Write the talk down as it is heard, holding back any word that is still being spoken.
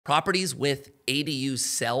Properties with ADUs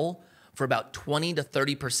sell for about 20 to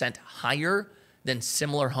 30% higher than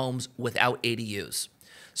similar homes without ADUs.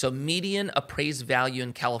 So median appraised value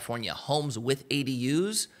in California, homes with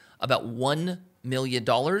ADUs, about $1 million.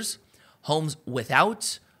 Homes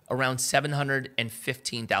without, around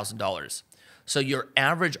 $715,000. So your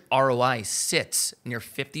average ROI sits near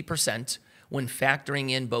 50% when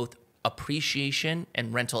factoring in both appreciation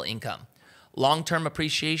and rental income. Long-term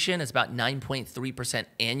appreciation is about 9.3%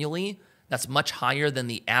 annually. That's much higher than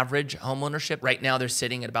the average homeownership. Right now, they're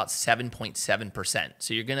sitting at about 7.7%.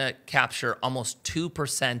 So you're going to capture almost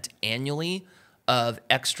 2% annually of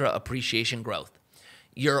extra appreciation growth.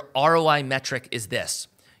 Your ROI metric is this: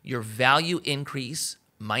 your value increase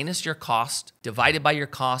minus your cost divided by your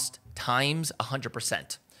cost times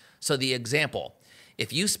 100%. So the example,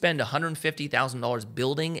 if you spend $150,000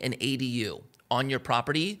 building an ADU on your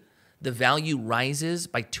property, the value rises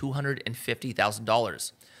by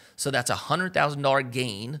 $250,000. So that's a $100,000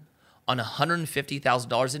 gain on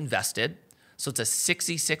 $150,000 invested. So it's a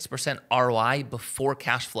 66% ROI before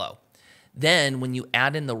cash flow. Then when you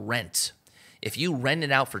add in the rent, if you rent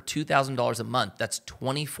it out for $2,000 a month, that's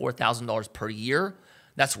 $24,000 per year.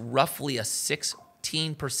 That's roughly a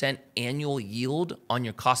 16% annual yield on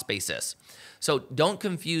your cost basis. So don't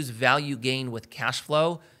confuse value gain with cash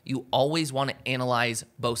flow. You always want to analyze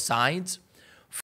both sides.